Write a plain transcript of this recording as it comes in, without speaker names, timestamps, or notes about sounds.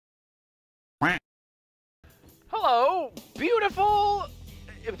Hello, beautiful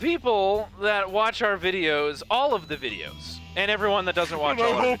people that watch our videos, all of the videos, and everyone that doesn't watch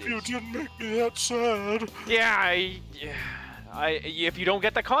all of the videos. I hope you didn't make me that sad. Yeah, if you don't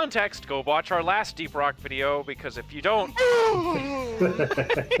get the context, go watch our last Deep Rock video, because if you don't...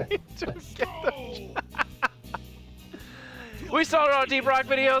 We started our Deep Rock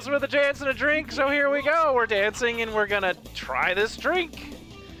videos with a dance and a drink, so here we go. We're dancing and we're gonna try this drink.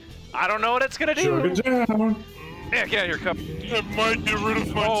 I don't know what it's gonna do. Chug it down. Yeah, get out of your cup. It might get rid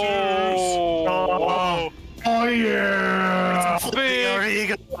of my Oh. tears. Oh yeah! Big. Our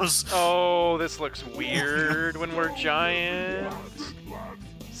egos. Oh, this looks weird when we're giant.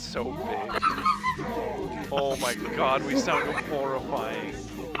 So big. Oh my god, we sound horrifying.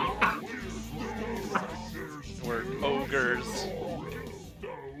 We're ogres.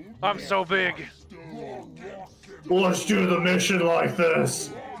 I'm so big. Let's do the mission like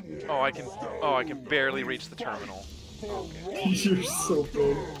this. Oh, I can barely reach the terminal. Okay. You're so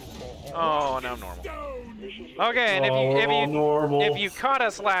big. Oh, now I'm normal. Okay, and if you caught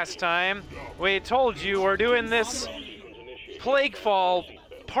us last time, we told you we're doing this Plaguefall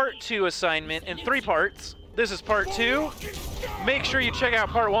Part 2 assignment in 3 parts. This is Part 2. Make sure you check out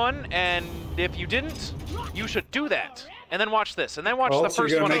Part 1, and if you didn't, you should do that. And then watch this, and then watch the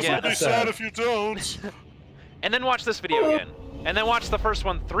first one again. I'll be sad if you don't. And then watch this video again. And then watch the first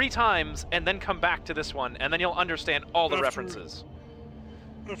one 3 times, and then come back to this one, and then you'll understand all the references.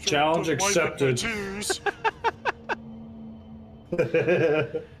 Challenge accepted.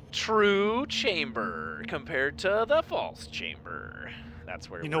 True chamber compared to the false chamber. That's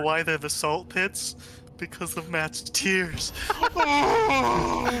where You know why they're the salt pits? Because of Matt's tears.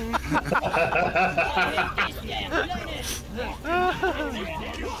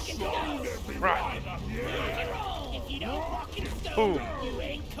 Right. Boom.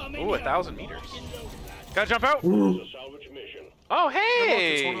 Ooh, 1,000 meters. Gotta jump out. Oh,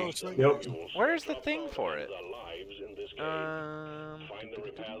 hey! Yep. Where's the thing for it? There's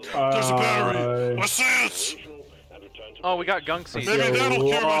a battery. I see it. Oh, we got gunk seeds. Maybe that'll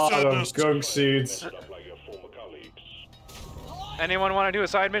cure my sadness. Gunk seeds. Anyone want to do a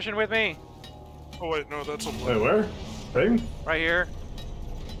side mission with me? Oh wait, no, that's a. Wait, where? Thing? Right here.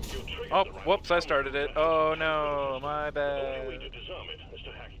 Oh, whoops, I started it. Oh no, my bad.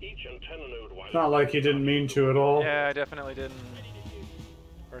 Not like you didn't mean to at all. Yeah, I definitely didn't.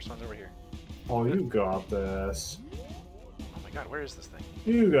 First one's over here. Oh, you got this. Oh my god, where is this thing?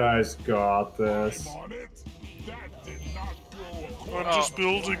 You guys got this. I'm just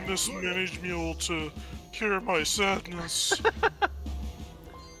building this mini mule to cure my sadness.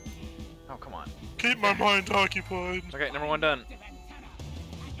 Oh, come on. Keep my mind occupied. Okay, number 1 done.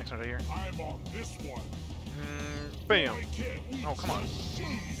 Next one right here. Bam. Oh, come on.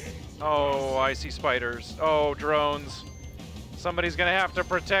 Oh, I see spiders. Oh, drones. Somebody's gonna have to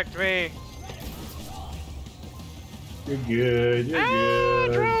protect me. You're good. You're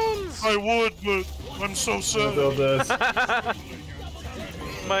good. Drones! I would, but I'm so sad. Build this.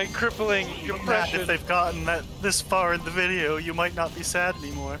 My crippling Matt, depression. if they've gotten that this far in the video, you might not be sad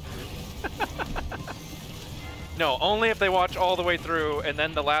anymore. No, only if they watch all the way through, and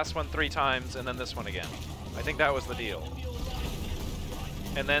then the last one 3 times, and then this one again. I think that was the deal.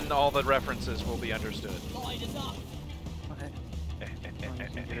 And then all the references will be understood. Okay. Get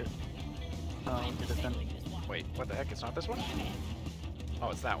it. Get it done. Wait, what the heck? It's not this one? Oh,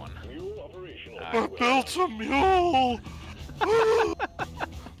 it's that one. I built a mule.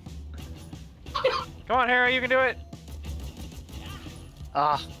 Come on, Harry, you can do it!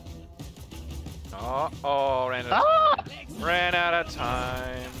 Ah. Oh, ran out of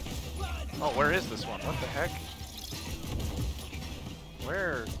time. Oh, where is this one? What the heck?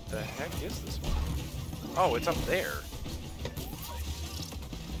 Where the heck is this one? Oh, it's up there.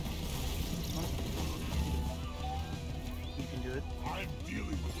 You can do it.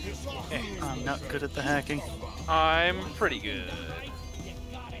 I'm not good at the hacking. I'm pretty good.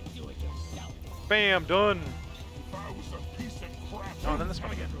 Bam, done. Oh, and then this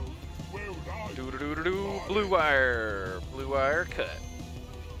one again. Doo-doo-doo-doo-doo. Blue wire. Blue wire, cut.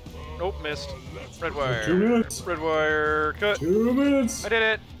 Nope, missed. Red wire. 2 minutes. Red wire, cut. 2 minutes. I did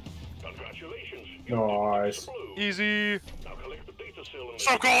it. Nice. Easy.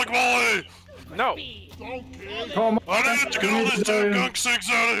 Stop calling Molly! No. Come on. I need to get all these damn gunk sigs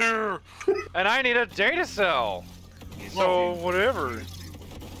out of here! And I need a data cell. So, whatever.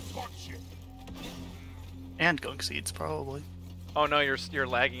 And gunk seeds, probably. Oh no, you're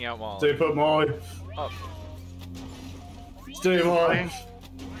lagging out, Molly. Stay put, Molly. Oh. Stay, Molly.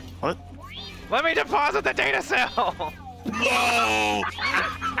 What? Let me deposit the data cell! No!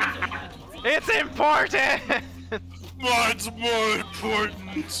 It's It's important! Mine's more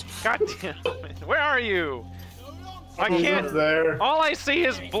important. God damn it. Where are you? I He's can't. up there. All I see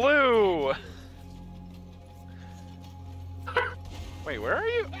is blue! Wait, where are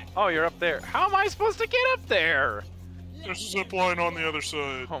you? Oh, you're up there. How am I supposed to get up there? There's a zip line on the other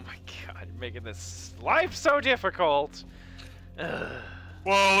side. Oh my god, you're making this life so difficult. Ugh.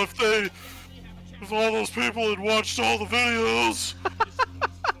 Well, if all those people had watched all the videos,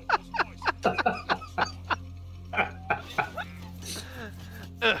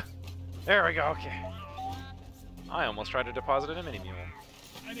 Ugh. There we go, okay. I almost tried to deposit in a mini mule.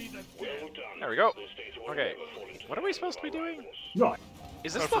 There we go. Okay, what are we supposed to be doing? No.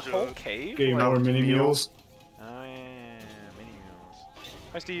 Is this I the forgot. whole cave? Game Like- over mini mules. Oh yeah, mini mules.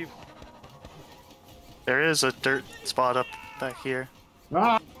 Hi, Steve. There is a dirt spot up back here.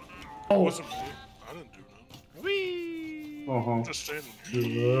 Ah! it Oh. wasn't me. I didn't do nothing. Whee! Uh-huh. I'm just standing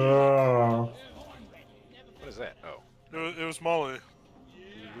here. What is that? Oh. It was Molly.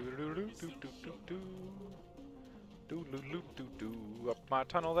 Up my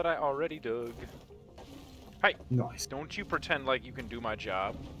tunnel that I already dug. Hi, Nice. don't you pretend like you can do my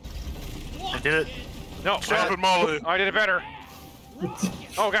job. I did it. No, Stop it, Molly. I did it better.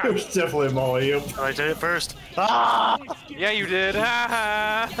 Oh god. There's definitely a Molly. Yep. I did it first. Ah! Yeah, you did.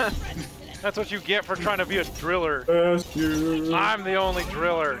 Ha ha. That's what you get for trying to be a driller. Rescue. I'm the only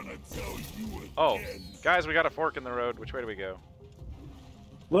driller. Oh, guys, we got a fork in the road. Which way do we go?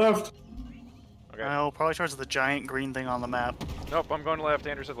 Left. Okay. No, probably towards the giant green thing on the map. Nope, I'm going left.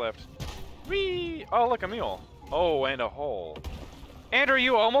 Andrew said left. Whee! Oh, look, a mule. Oh, and a hole. Andrew,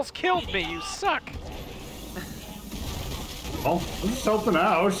 you almost killed me. You suck. Oh, I'm just helping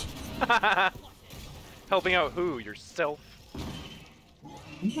out. Helping out who? Yourself?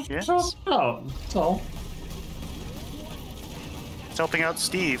 I'm just Yes. helping out. That's all. It's helping out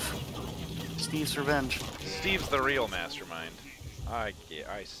Steve. Steve's revenge. Steve's the real mastermind. I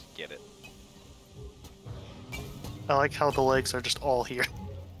get it. I like how the legs are just all here.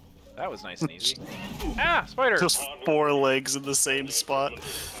 That was nice and easy. Ah, spider! Just 4 legs in the same spot.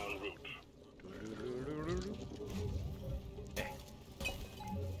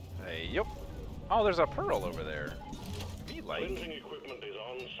 Hey, yep. Oh, there's a pearl over there. Me like.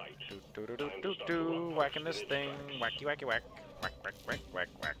 Whacking this thing. Wacky, wacky, whack. Whack, whack, whack, whack,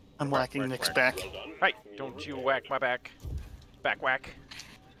 whack. I'm whacking Nick's back. Hey, don't you whack my back. Back whack.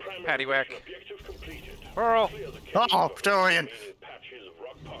 Patty whack. Pearl. Uh-oh, Dorian!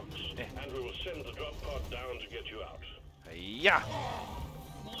 Eh. Yeah.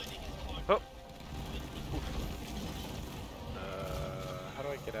 Oh. How do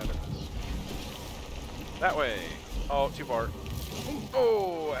I get out of this? That way. Oh, too far.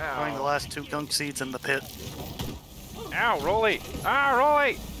 Oh, Throwing the ow. last 2 gunk seeds in the pit. Ow, Rolly. Ah,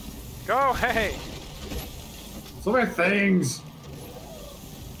 Rolly. Go, hey. So many things.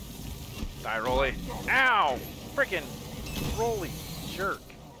 Die, Rolly. Ow. Frickin' Rolly jerk.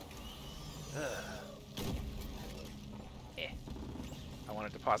 Ugh. Eh. I want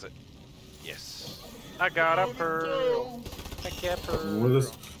to deposit. Yes. I got a pearl. Heck yeah, pearl. What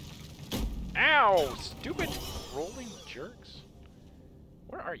is this? Ow! Stupid rolling jerks.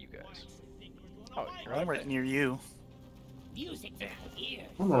 Where are you guys? Oh, you're I'm right near you.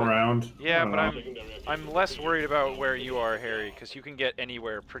 I'm around. Yeah, I don't but know. I'm less worried about where you are, Harry, because you can get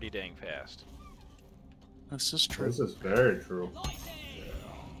anywhere pretty dang fast. This is true. This is very true.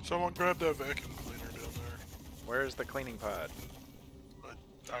 Someone grab that vacuum cleaner down there. Where's the cleaning pod?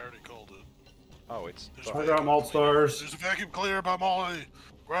 I already called it. Oh, it's. I got malt stars. There's a vacuum cleaner by Molly.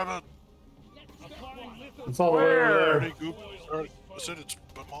 Grab it. It's all the way Where? over Already I said it's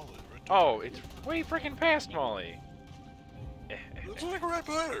by Molly, right there. Oh, it's way freaking past Molly. It's like right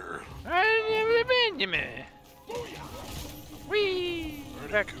there. Whee!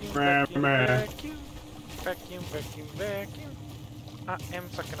 Vacuum, Meh, vacuum, meh. vacuum. Vacuum, vacuum, vacuum. I am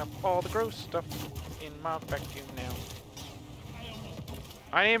sucking up all the gross stuff in my vacuum now.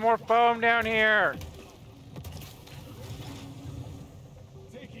 I need more foam down here.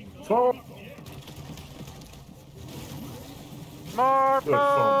 Oh, More Good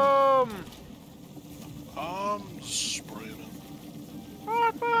foam. foam. Spraying it.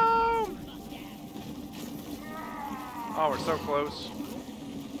 More foam. Oh, we're so close.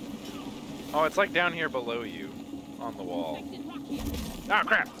 Oh, it's like down here below you on the wall. Oh,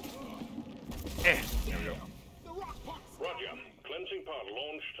 crap. Eh. There we go. Roger. Cleansing pod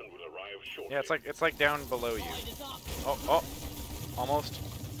launched and will arrive shortly. Yeah, it's like down below you. Oh, oh. Almost.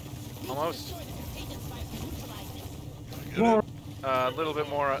 Almost. more. A little bit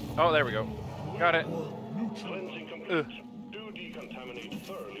more. Oh, there we go. Got it. Cleansing complete. Do decontaminate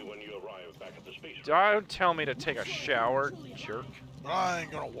thoroughly only when you arrive back at the space. Don't tell me to take a shower, jerk. I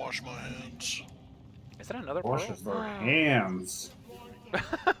ain't gonna wash my hands. Is that another Washes pearl? their hands.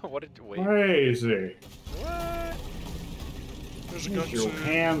 What did wait? Crazy. What? There's a Get gun your suit.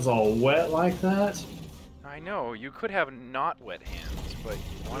 hands all wet like that? I know you could have not wet hands, but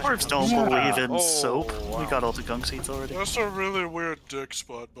you want Dwarves don't Yeah. believe in Oh, soap. wow. We got all the gunk seeds already. That's a really weird dick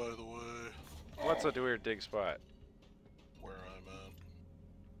spot, by the way. What's a weird dig spot? Where I'm at.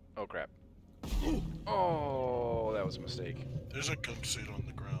 Oh crap. Oh, that was a mistake. There's a gunk seed on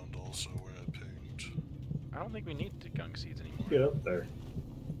the ground also where I pinged. I don't think we need the gunk seeds anymore. Get up there.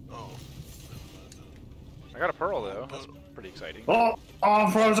 Oh. I got a pearl though. That's pretty exciting. Oh,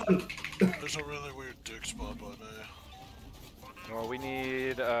 I'm frozen. There's a really weird dick spot by me. Well, we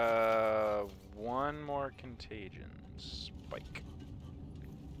need one more contagion spike.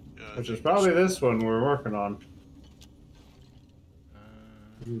 Yeah, I Which think is probably there's- this one we're working on. Uh,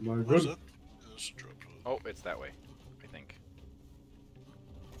 Oh my Where's good. it? Yeah, it's a drop pod. oh, it's that way, I think.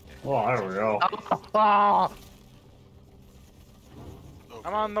 Oh, there we go. Okay.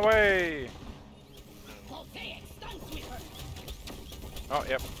 I'm on the way. Oh,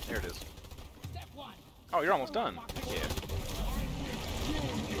 yep, here it is. Oh, you're almost done. Yeah.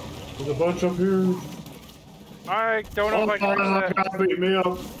 There's a bunch up here. I don't know if I can reach that. God, beat me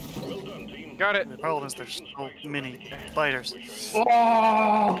up. Got it. The problem is there's so many spiders.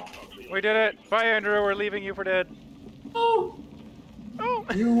 Oh, We did it. Bye, Andrew. We're leaving you for dead. oh, Oh.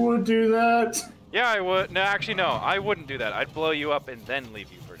 you would do that? Yeah, I would. No, actually, no. I wouldn't do that. I'd blow you up and then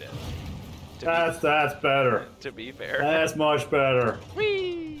leave you for dead. That's better. To be fair. That's much better.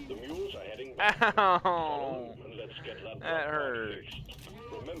 Whee! The mules are heading back. Ow! And let's get that That drop pod hurt. fixed.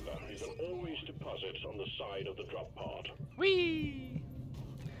 Remember, you can always deposit on the side of the drop pod. Whee!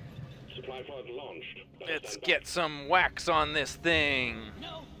 Supply pod launched. Let's Stand get some wax on this thing.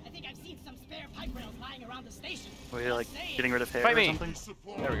 No, I think I've seen some spare pipe rails lying around the station. We're like getting rid of hair Fight or me. something.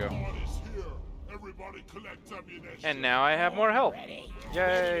 There we go. Everybody collect ammunition. And now I have more health.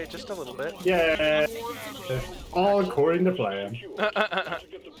 Yay, just a little bit. Yeah. All according to plan. to get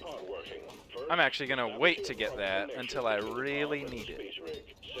the pod working. First, I'm actually gonna wait to get that until I really need it. space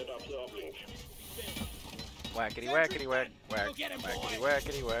rig. Set up the uplink. Whackity whackity whack whack whackity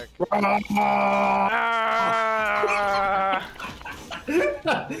whackity whack. Ah!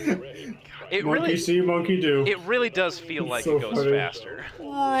 It Monkey really, see, monkey do. it really does feel like so it goes funny. faster. Ouch.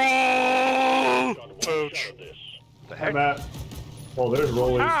 The Hey, heck? Matt. Oh, there's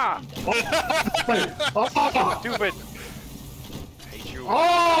rolling. Ah! Oh, Stupid! Hate you.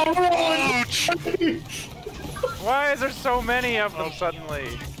 Ouch! Why is there so many of them suddenly?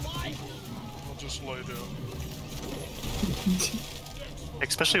 I'll just lay down.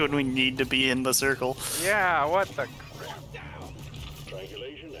 Especially when we need to be in the circle. Yeah, what the crap?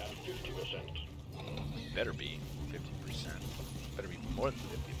 Triangulation at 50%. Better be 50%. Better be more than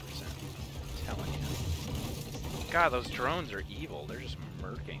 50%. I'm telling you. God, those drones are evil. They're just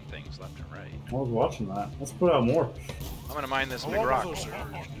murking things left and right. I was watching that. Let's put out more. I'm gonna mine this A big lot rock. of those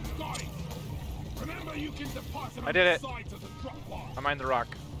areas. I did it. I mined the rock.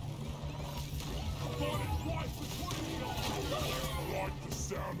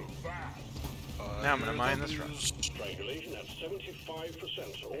 Now I'm gonna mine this rock. Triangulation at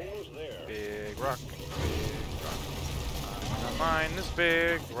 75%. Almost there. Big rock. Big rock. I'm gonna mine this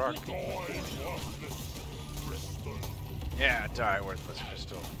big rock. Yeah, die, worthless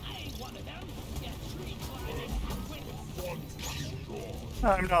crystal.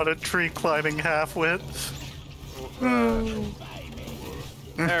 I'm not a tree climbing half-wit.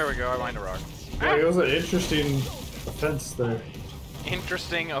 There we go, I mined a rock. Yeah, it was an interesting offense there.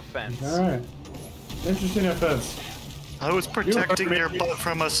 Interesting offense. Alright. Interesting offense. I was protecting You- your butt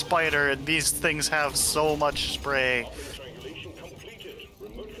from a spider, and these things have so much spray. Triangulation completed.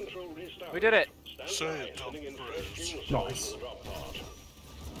 Remote control restart. We did it. Say it, dumb birds. Nice. Drop pod.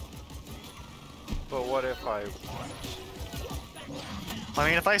 But what if I... I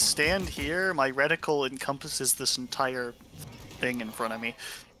mean, if I stand here, my reticle encompasses this entire thing in front of me.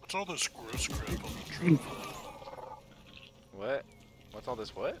 What's all this gross crap on the tree? What? What's all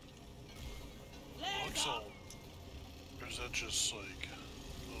this what? Looks all... Or is that just like...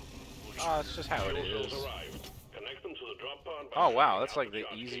 looks Oh, it's just how it Fuel is. cells arrived. Connect them to the drop pod. by Oh wow, shutting that's out like the the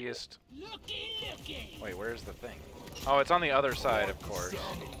charge easiest... Looky. Wait, where's the thing? Oh, it's on the other side, of course.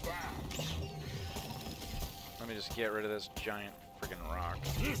 Let me just get rid of this giant freaking rock.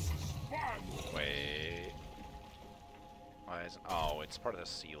 Wait. Why is... Oh, it's part of the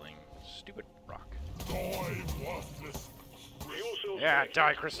ceiling. Stupid rock. Fuel cells Yeah, connected.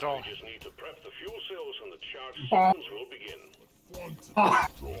 die, Crystal. We just need to prep the fuel cells and the charge sequence will begin. Ah,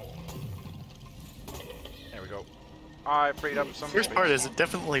 There we go. I freed up some First space. part is it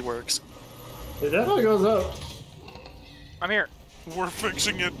definitely works. it definitely goes up. I'm here. We're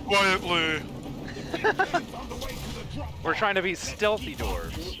fixing it quietly. We're trying to be stealthy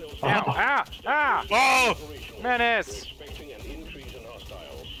dwarves. Ow! Ah! Ah! Oh! Menace! Expecting an increase in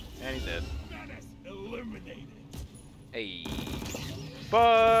hostiles. And he's dead. Hey.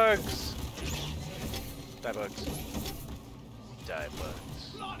 Bugs! Die bugs. Die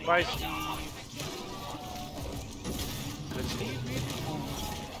bugs. Bye, Steve. Good Steve.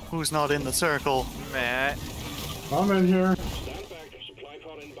 Who's not in the circle? Matt. I'm in here. Stand back. Supply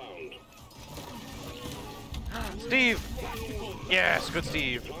pod inbound. Steve! Yes, good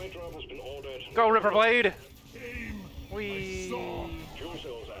Steve. Supply drop has been ordered. Go, Ripperblade! Wee. Fuel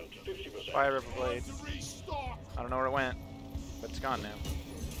cells at 50%. Bye, Ripperblade. I don't know where it went, but it's gone now.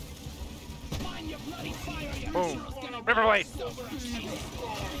 Boom! Ripperblade!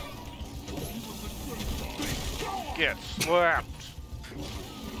 Get slapped!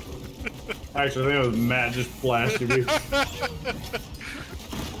 Actually, I think it was Matt just blasting me. 'Cause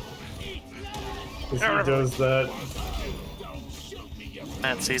he does that.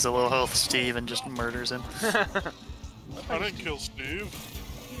 Matt sees a low health Steve and just murders him. I didn't kill Steve.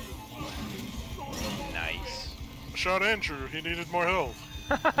 Nice. I shot Andrew. He needed more health.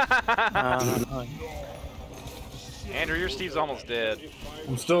 Andrew, your Steve's almost dead.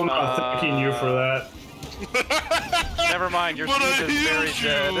 I'm still not thanking you for that. Never mind, your But I Steve is very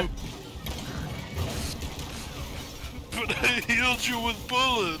healed dead. But I healed you with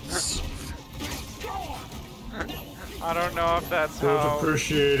bullets. I don't know if that's It was how...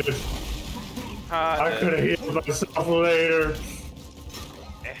 appreciated. I could have healed myself later.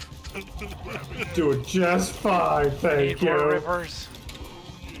 Doing just fine, Need thank more you. rippers.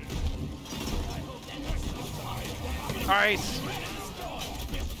 Ice!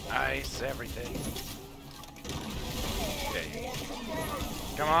 Ice everything. Okay.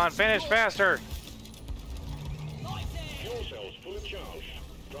 Come on, finish faster! Fuel cells fully charged.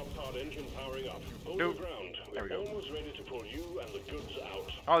 Drop pod engine powering up. Hold Nope. your ground. There we We're go. almost ready to pull you and the goods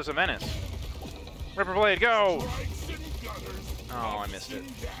out. Oh, there's a menace. Ripperblade, go! Oh, I missed it.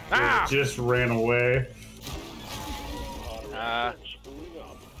 Ah! It just ran away. Spooling up.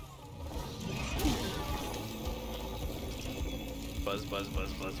 Buzz, buzz,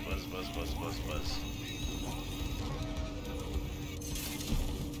 buzz, buzz, buzz, buzz, buzz, buzz, buzz.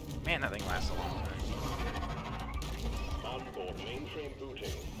 Man, that thing lasts a long time. Onboard mainframe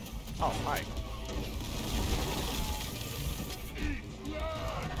booting. Oh, hi.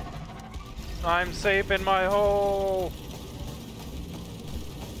 I'm safe in my hole!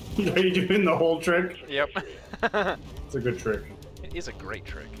 Are you doing the whole trick? Yep. It's a good trick. It is a great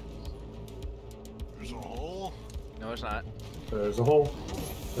trick. There's a hole. No, there's not. There's a hole.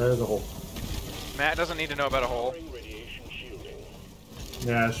 There's a hole. Matt doesn't need to know about a hole. Radiation shielding.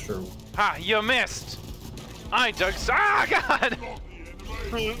 Yeah, that's true. Ha! You missed! I dug. Ah, God!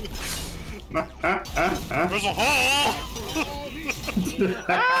 There's a hole.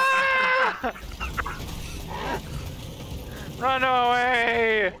 Ah! Run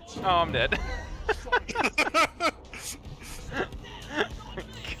away! Oh, I'm dead.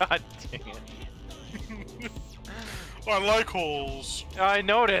 God dang it. I like holes. I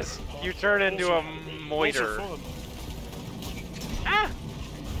noticed. You turn into a Holes are moiter. fun. Ah!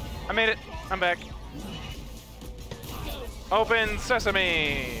 I made it. I'm back. Open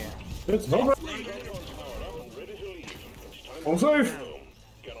sesame! It's over. I'm safe.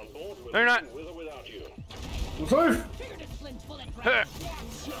 Get on board with No, you're not. with or without you. I'm safe. Huh.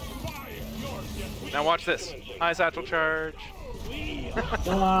 Now watch this. High satchel charge.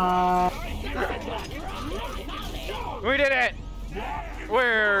 We did it!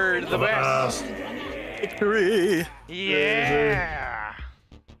 We're the best! Victory! Yeah!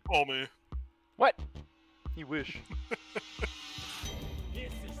 Call me. What? You wish.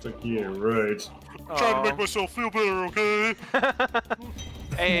 It's like, yeah, right. Trying to Aw. make myself feel better, okay?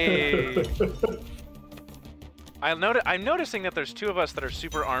 Hey! I'm noticing that there's two of us that are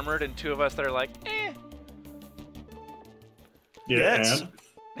super armored and two of us that are like, eh. Yeah, Yes.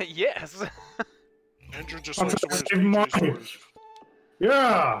 and Yes. Andrew just I'm likes to trying wear to his save PJs money. first.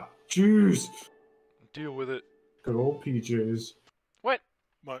 yeah, jeez. Deal with it. Good old PJs. What?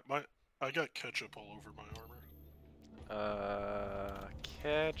 I got ketchup all over my armor.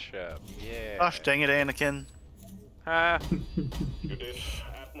 Ketchup. Yeah. Gosh dang it, Anakin. Ah. You did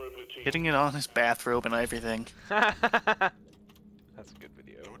admirably, team. Getting it on his bathrobe and everything. That's a good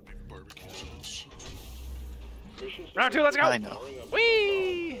video. That would be barbecue sauce. Mission Round two, let's go! I know. powering up.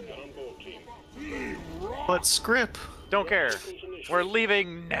 Whee! Get on board, team. But Scrip, Don't care. We're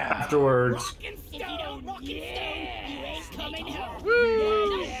leaving now. Afterwards. If you don't rock and stone, you ain't coming home.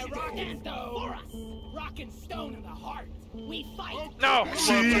 Woo! Yeah, rock and stone for us. Rock and stone in the heart. We fight. No!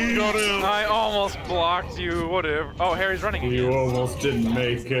 Got him. I almost blocked you. Whatever. Oh, Harry's running again. You almost didn't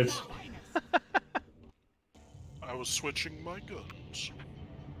make it. I was switching my guns.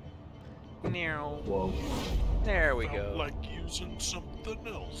 Whoa. There we Felt go. like using something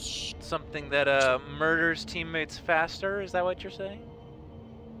else. Something that murders teammates faster. Is that what you're saying?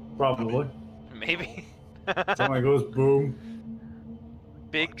 Probably. Maybe. Something that goes boom.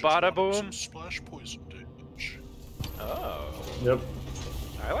 Big I just bada wanted boom. some splash poison damage. Oh, Yep.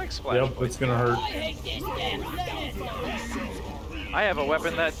 I like splash. Yep, poison. it's gonna hurt. I hate this damn land. I have a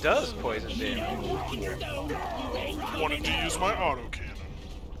weapon that does poison damage. Wanted to use my auto cannon.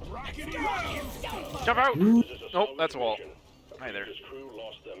 Jump out! Nope, that's a wall. Hi there. His crew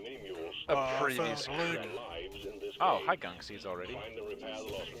lost their mini mules. A I previous. found a leg. Their lives in this Oh, cave. hi Gunk Seeds already. Find and repair the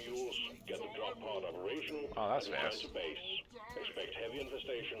lost mules, get the drop pod operational, Oh, that's and return fast. to base. Expect heavy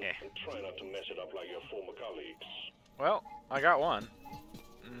infestation, Yeah. and try not to mess it up like your former colleagues. Well, I got one.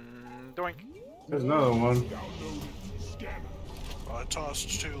 Doink. There's another one. I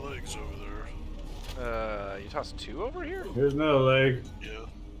tossed 2 legs over there. You tossed 2 over here? Here's another leg. Yeah.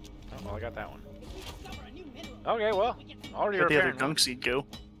 Oh, well, I got that one. Okay, well, already Where'd the other repairing one. gunk seed go?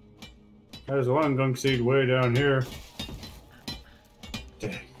 There's one gunk seed way down here.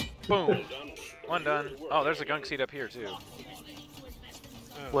 Dang. Boom. One done. Oh, there's a gunk seed up here, too.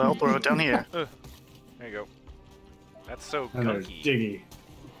 Well, throw it down here. There you go. That's so And there's gunky. Diggy.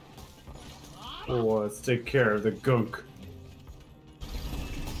 Oh, let's take care of the gunk.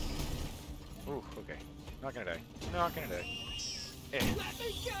 Ooh, okay. Not gonna die. Not gonna die. Eh.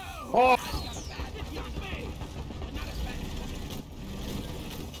 Oh!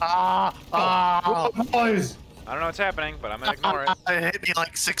 Boys! I don't know what's happening, but I'm gonna ignore it. It hit me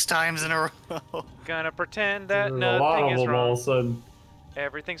like 6 times in a row. Gonna pretend that There's a lot nothing of is them all wrong. of a sudden.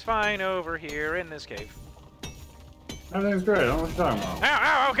 Everything's fine over here in this cave. Everything's great. I don't know what you're talking about. Ow,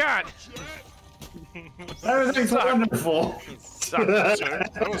 ow, oh god! Everything's wonderful. Suck.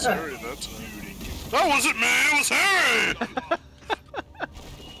 That was Harry that time. That wasn't me, it was Harry!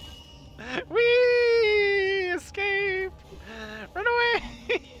 Whee! Escape! Run away!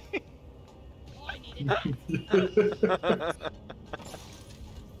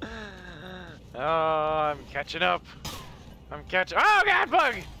 Oh, I'm catching up. I'm catching. Oh god,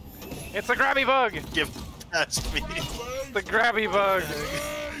 bug! It's the grabby bug! Give past me. It's the grabby bug!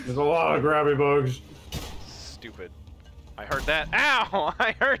 There's a lot of grabby bugs. Stupid. I heard that. Ow!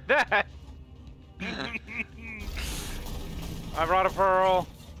 I heard that! I brought a pearl.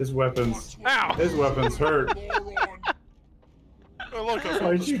 His weapons. Ow! His weapons hurt. I like I found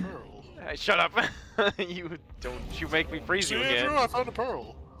Why'd this you- pearl. Hey, shut up! You don't you make me freeze See, you Andrew, again. I found a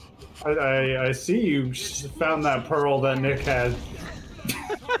pearl. I see you found that pearl that Nick had.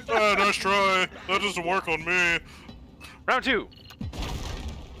 Nice try. That doesn't work on me. Round 2.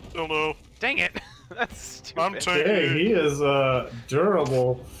 Don't know. Dang it! That's stupid. I'm taking Hey, it. he is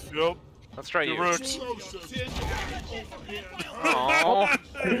durable. Yep. Let's try you. Correct.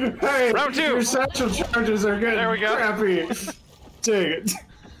 Aww. Hey, Round 2. your satchel charges are getting There we go. crappy. Dang it.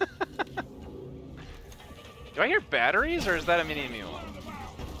 Do I hear batteries or is that a mini mule?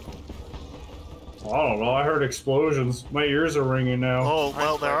 I don't know. I heard explosions. My ears are ringing now. Oh,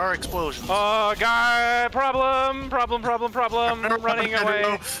 well, there are explosions. Oh, guy! Problem! Problem! Problem! Problem! Running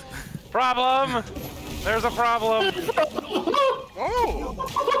away! Problem! There's a problem! Oh!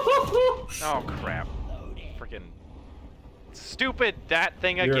 Oh crap! Freaking stupid that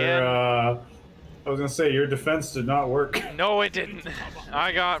thing Your, again! I was gonna say your defense did not work. No, it didn't.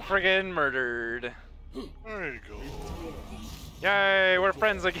 I got friggin' murdered. There you go. Yay! We're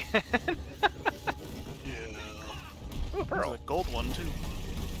friends again. Yeah. Ooh, pearl. There's a gold one, too.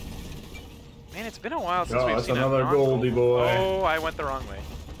 Man, it's been a while since Oh, we've that's seen another a non-gold. Goldie boy. Oh, I went the wrong way.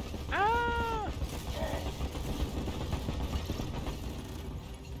 Ah!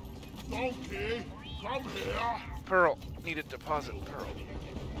 Okay, come here. Pearl. Needed deposit pearl.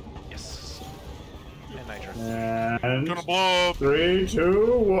 Yes. And nitro. And Gonna blow up. 3,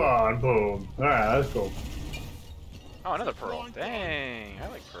 2, 1, boom. Alright, that's cool. Oh, another pearl. Dang, I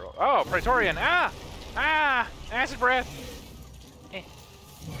like pearl. Oh, Praetorian. Ah! Ah! Acid breath. Eh.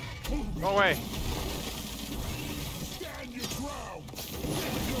 Go away.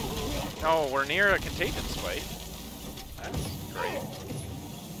 Oh, we're near a contagion spike. That's great.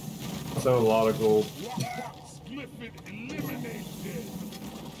 So a lot of gold.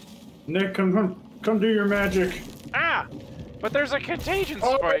 Nick, come do your magic. Ah! But there's a contagion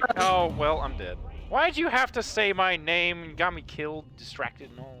Oh, spike. yes. Oh, well, I'm dead. Why'd you have to say my name and got me killed, distracted,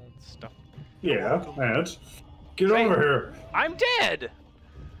 and all that stuff? Yeah, and get over here. I'm dead!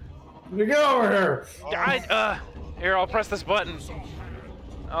 You get over here. Here, I'll press this button.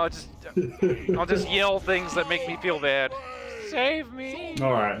 I'll just yell things that make me feel bad. Save me!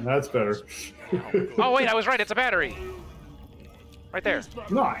 Alright, that's better. Oh wait, I was right, it's a battery! Right there.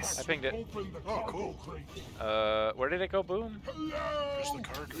 Nice. I pinged it. Oh, cool. Where did it go, Boom? There's the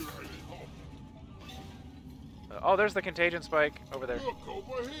cargo crate. Oh, there's the contagion spike over there.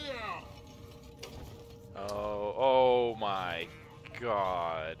 Oh my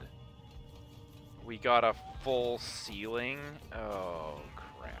god. We got a full ceiling? Oh,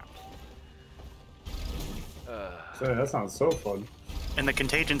 crap. That sounds so fun. And the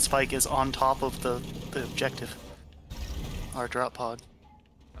contagion spike is on top of the objective. Our drop pod.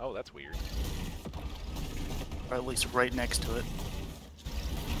 Oh, that's weird. Or at least right next to it.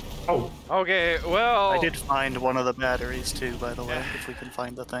 Oh. Okay, well... I did find one of the batteries too, by the way, if we can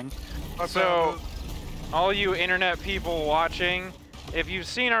find the thing. So, all you internet people watching, if you've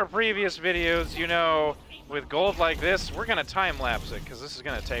seen our previous videos, you know, with gold like this, we're gonna time-lapse it, because this is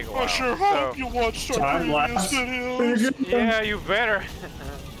gonna take a while. I sure hope you watched our previous videos. Yeah, you better.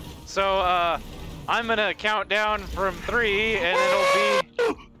 So, I'm gonna count down from 3, and it'll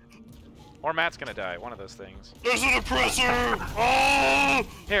be... Or Matt's gonna die, one of those things. There's an oppressor! Oh!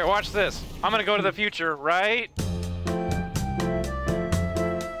 Here, watch this. I'm gonna go to the future, right?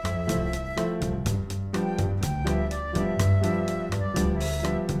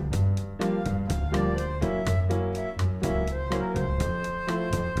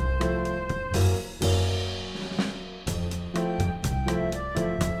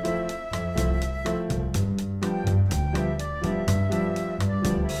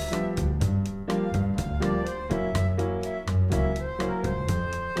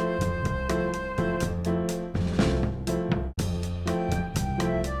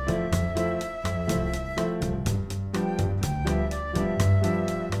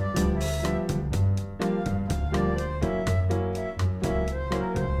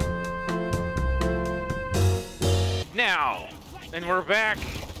 Now, and we're back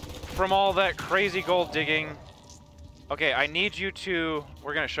from all that crazy gold digging. Okay, I need you to...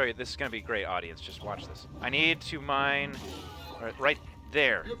 We're going to show you. This is going to be great, audience. Just watch this. I need to mine... Right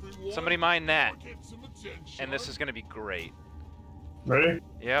there. Somebody mine that. And this is going to be great. Ready?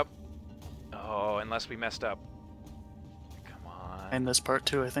 Yep. Oh, unless we messed up. Come on. And this part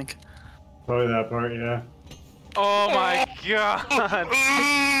too, I think. Probably that part, yeah. Oh my god!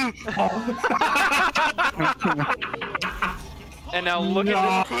 And now look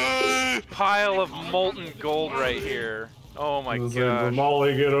at this pile of molten gold right here. Oh my god!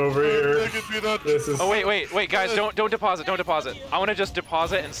 Molly, get over here. This is... Oh wait, guys! Don't deposit! Don't deposit! I want to just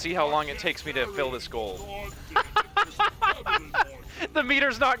deposit and see how long it takes me to fill this gold. The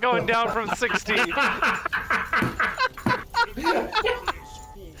meter's not going down from 60.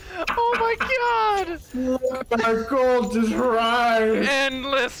 Oh my god! Our gold just rise!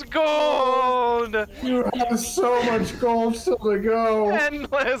 Endless gold! You have so much gold still to go!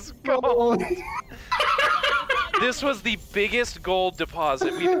 Endless gold! This was the biggest gold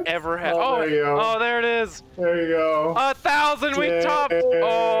deposit we've ever had. Oh, there you go. Oh, there it is! There you go. 1,000 we Yay. topped!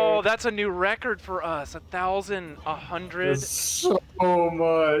 Oh, that's a new record for us. 1,100. That's so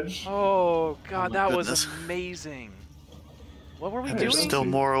much. Oh god, that was goodness. amazing. What were we There's doing? still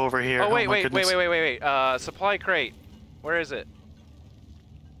more over here. Oh wait, my goodness. wait. Supply crate. Where is it?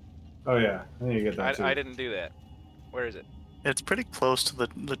 Oh yeah, I need to get that too. I didn't do that. Where is it? It's pretty close to the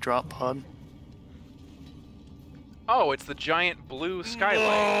drop pod. Oh, it's the giant blue skylight.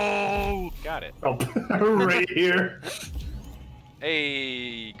 No! Got it. Oh, right here.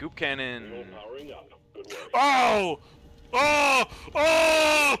 Hey, goop cannon. Powering up. Good work. Oh! Oh!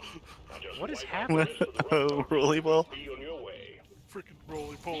 Oh! What is happening? Oh, really well. Be on your way. Freaking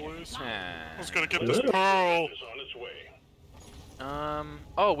roly polies. I Ah. was gonna get this pearl. It's on its way.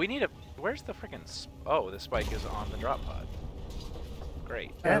 Oh, we need a... Where's the freaking... Oh, the spike is on the drop pod.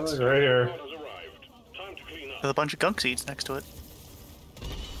 Great. Yeah, look, right here. Has arrived. Time to clean up. There's a bunch of gunk seeds next to it.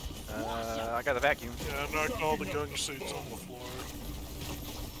 I got the vacuum. Yeah, I knocked all the gunk seeds on the floor.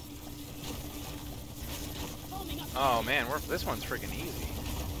 Oh man, this one's freaking easy.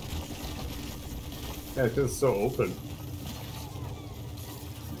 Yeah, it's just so open.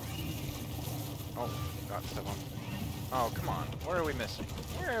 Oh, got stuff on. Oh, come on. Where are we missing?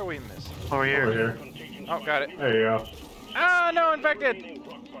 Where are we missing? Over here. Over here. Oh, got it. There you go. Ah, no, infected!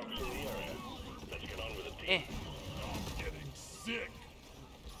 Eh.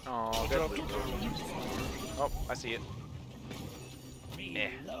 Oh, good. Oh, I see it.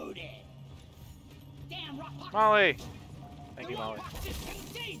 Eh. goddamn rock pocket. Molly. Thank you, The Molly. rock is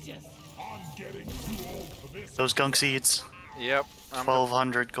contagious. Those gunk seeds. Yep.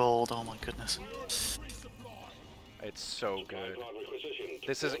 1,200 gold. Oh my goodness. It's so good.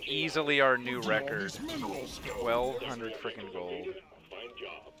 This is easily our new record. 1,200 freaking gold. Fine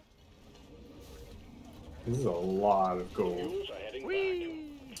job. This is a lot of gold. Fuels are heading back.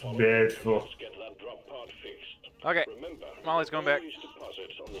 Beautiful. Let's get that drop pod fixed. Okay. Remember, Molly's going back. always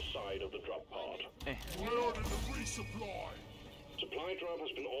deposits on the side of the drop pod. Eh. Supply drop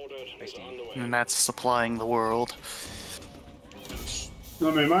has been ordered. It's on the way. And that's supplying the world. I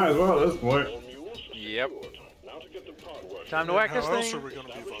mean, might as well at this point. All mules Yep. secured. Now to get the pod working. Time to whack How this else are thing. we gonna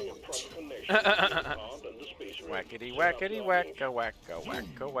be Establishing a violent? proper connection between the pod and the space ring. Whackity whackity wacka wacka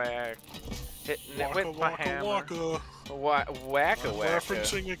wacka whack. Hitting it Waka with my waka hammer. waka. Wacka wacka.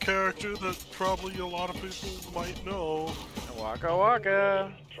 Referencing a character that probably a lot of people might know. Waka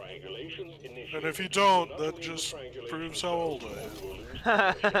waka. Triangulation initiated. And if you don't, that just proves how old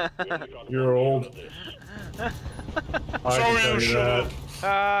I am. You're old. I Sorry, can tell you shit.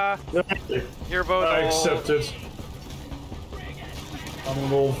 that. You're both I old. accept it. I'm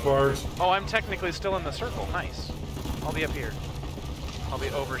an old fart. Oh, I'm technically still in the circle. Nice. I'll be up here. I'll be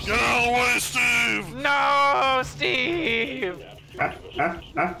over. Get out of the way, Steve! No, Steve!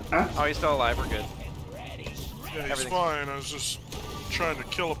 Oh, he's still alive. We're good. Yeah, he's Everything's- fine. I was just trying to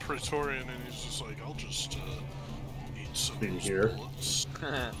kill a Praetorian, and he's just like, I'll just eat some of In those here. bullets.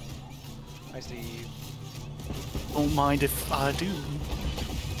 Hi, Steve. Don't mind if I do.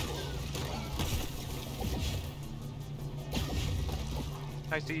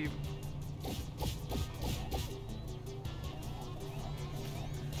 Hi, Steve.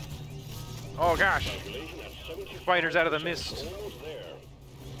 Oh gosh! Spiders out of the mist.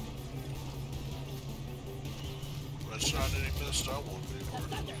 That's not any mist I won't be part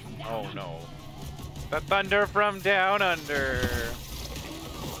of. Oh no. The thunder from down under.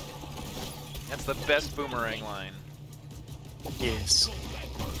 That's the best boomerang line. Yes.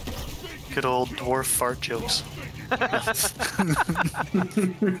 Good old dwarf fart jokes.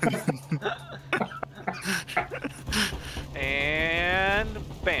 And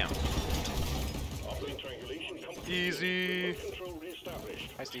bam. Offering triangulation complete. Easy. Control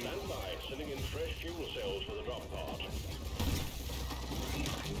reestablished. Hi, Steve. Stand by, sending in fresh fuel cells for the drop pod.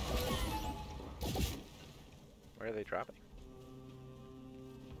 Where are they dropping?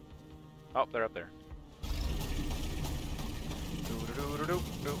 Oh, they're up there.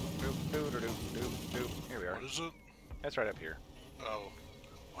 Here we are. What is it? That's right up here. Oh.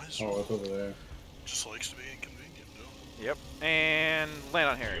 Why is Oh, it's over there. just likes to be inconvenient, though. Yep. And land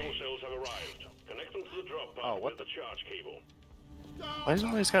on Harry. Fuel cells have arrived. Connect them to the drop pod Oh, what with the charge cable. Why does it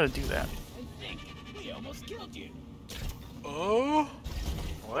always gotta do that? I think we almost killed you. Oh?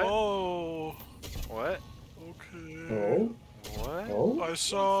 What? Oh. What? Okay. Oh? What? Oh? I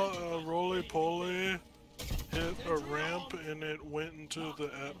saw a roly-poly hit a ramp and it went into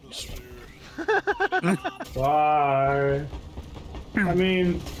the atmosphere. Bye. I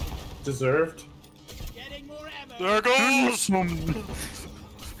mean, deserved. Getting more ammo. There it goes!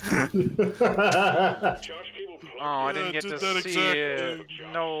 Charge cable plugged Oh, I Yeah, didn't I get did to that see exactly. it.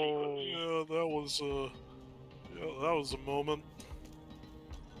 No. Yeah, that was a moment.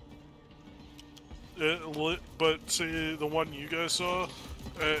 It lit, but see, the one you guys saw,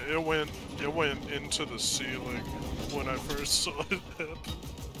 it went into the ceiling when I first saw it happen.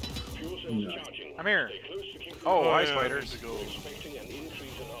 Fuel cells charging. I'm here. Stay close to keep Oh, hi, yeah, I spiders. need to go. expecting an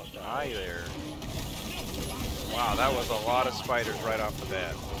increase in hostile. Hi there. Wow, that was a lot of spiders right off the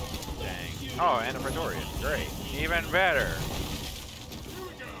bat. Dang. Oh, and a Praetorian. Great. Even better.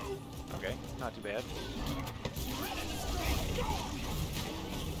 Okay, not too bad.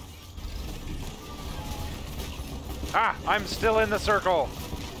 Ah, I'm still in the circle.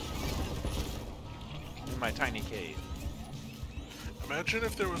 In my tiny cave. Imagine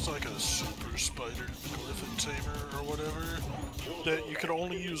if there was like a super spider glyphin tamer or whatever that you could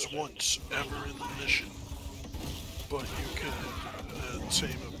only use once ever in the mission, but you could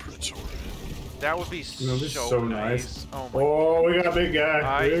tame a Praetorian. That would be You know, this is so, so nice. nice. Oh my. Oh, we got a big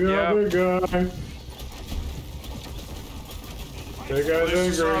guy. We got a big guy. Big guy's This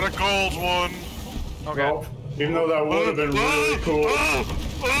is not angry. a gold one. Okay. Nope. Even though that would have been really cool.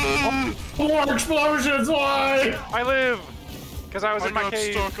 More explosions, why? I live! Because I was I in my got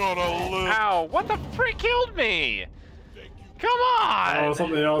cave. stuck on a lip. Ow, what the frick killed me? Come on! Oh,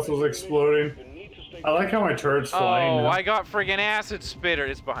 something else was exploding. I like how my turret's flying Oh, now. I got friggin' acid spitter.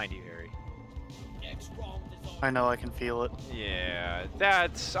 It's behind you, Harry. I know, I can feel it. Yeah,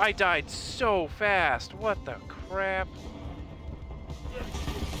 that's... I died so fast. What the crap?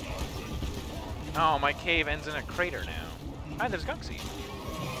 Oh, my cave ends in a crater now. Hi, there's Gunksy.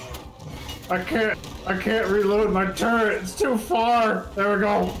 I can't reload my turret. It's too far. There we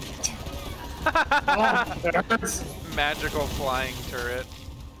go. Oh, it hurts. Magical flying turret.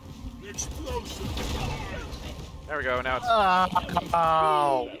 There we go. Now it's.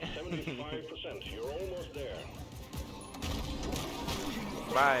 Oh. 75%. You're almost there.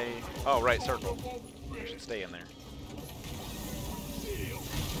 Bye. Oh, right, circle. I should stay in there.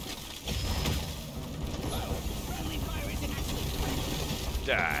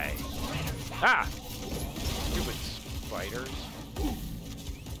 Die. Ah! Stupid spiders.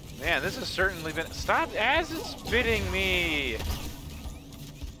 Man, this has certainly been. Stop as it's spitting me!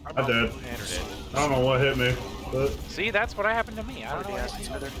 I did. Andrew did. I don't know what hit me, but See, that's what happened to me. I don't know. Yeah,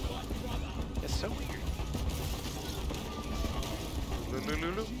 What it's so weird.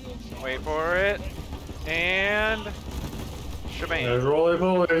 Wait for it. And. Shebang. there's roly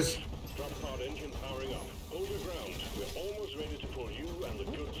polies. Drop pod engine powering up. Hold your ground. We're almost ready to pull you and the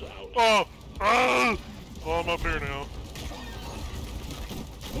goods out. Oh! Ah! Oh, I'm up here now.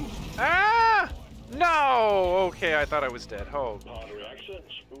 Ah! No! Okay, I thought I was dead. Oh, Pod reactor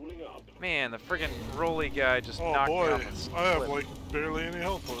spooling up. man, the friggin' roly guy just Oh knocked me boy, off the I have cliff. like barely any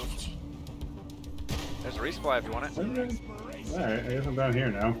health left. There's a resupply if you want it. Alright, I guess I'm down here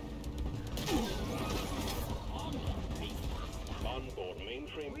now. Onboard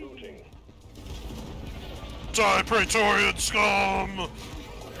mainframe booting. Die, Praetorian scum!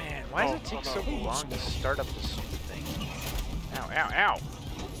 Man, why does it take so long to start up this thing? Ow, ow, ow!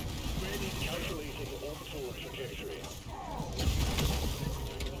 Calculating orbital trajectory.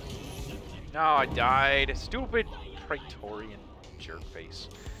 No, I died. Stupid Praetorian jerkface.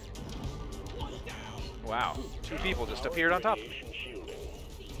 Wow, 2 people just appeared on top.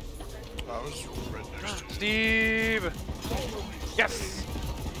 I was right next to Steve! Yes!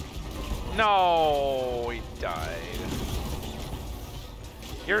 No, he died.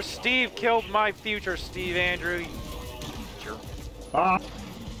 Your Steve killed my future Steve, Andrew. You jerk.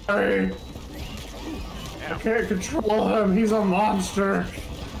 Sorry. I can't control him. He's a monster.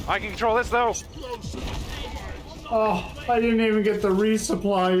 I can control this though. Oh, I didn't even get the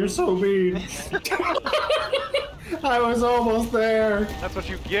resupply. You're so mean. I was almost there. That's what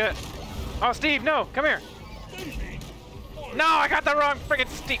you get. Oh, Steve, no, come here. No, I got the wrong friggin'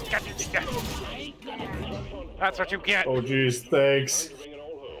 Steve. That's what you get. Oh, geez, thanks. Bring it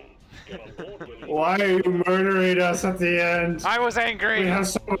all home. Get on board when Why are you murdering us at the end? I was We angry. have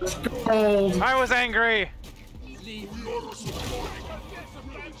so much gold. I was angry.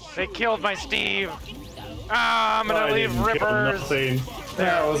 They killed my Steve. Ah, I'm gonna I leave didn't kill rippers. nothing.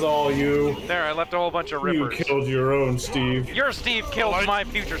 That was all you. There, I left a whole bunch of You rippers. killed your own Steve. Your Steve killed Like- my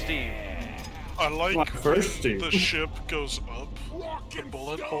future Steve. I like My first Steve. the ship goes up, the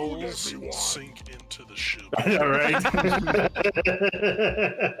bullet holes sink into the ship. Yeah, right.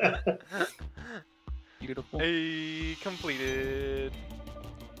 Beautiful. Hey, completed.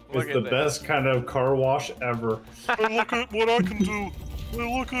 It's Look the at that. best kind of car wash ever. Hey, look at what I can do.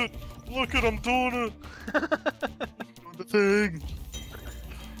 Hey, look at, I'm doing it. Doing the thing.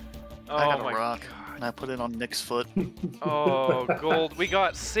 Oh I got a my rock, god. and I put it on Nick's foot. Oh, gold. We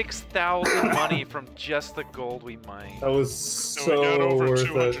got 6,000 money from just the gold we mined. That was And we got so over worth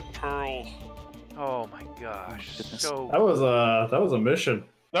 200 it. pearl. Oh my gosh. Goodness. So That was a mission.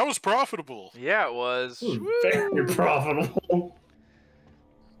 That was profitable. yeah, it was. It was Woo! very profitable.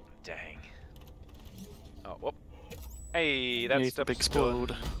 Dang. Oh, whoop. Hey, that's Made the the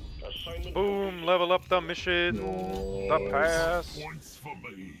explode. assignment Boom, level up the mission. The pass. Points for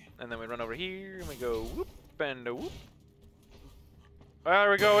me. And then we run over here and we go whoop and a whoop. There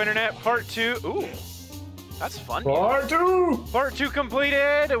we go, internet part 2. Ooh, that's fun. Part 2. Part 2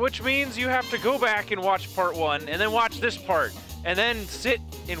 completed, which means you have to go back and watch part 1 and then watch this part and then sit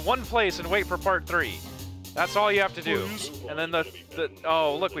in one place and wait for part 3. That's all you have to do. And then the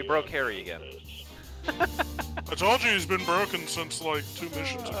oh, look, we broke Harry again. I told you he's been broken since like 2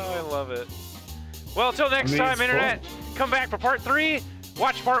 missions ago. I love it. Well, till next I mean, time, it's internet, come back for part 3.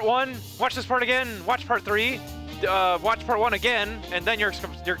 Watch part 1. Watch this part again. Watch part 3. Watch part 1 again, and then you're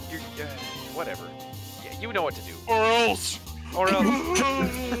whatever. Yeah, you know what to do. Or else. Or else.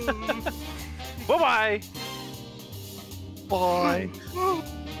 Bye bye. Bye.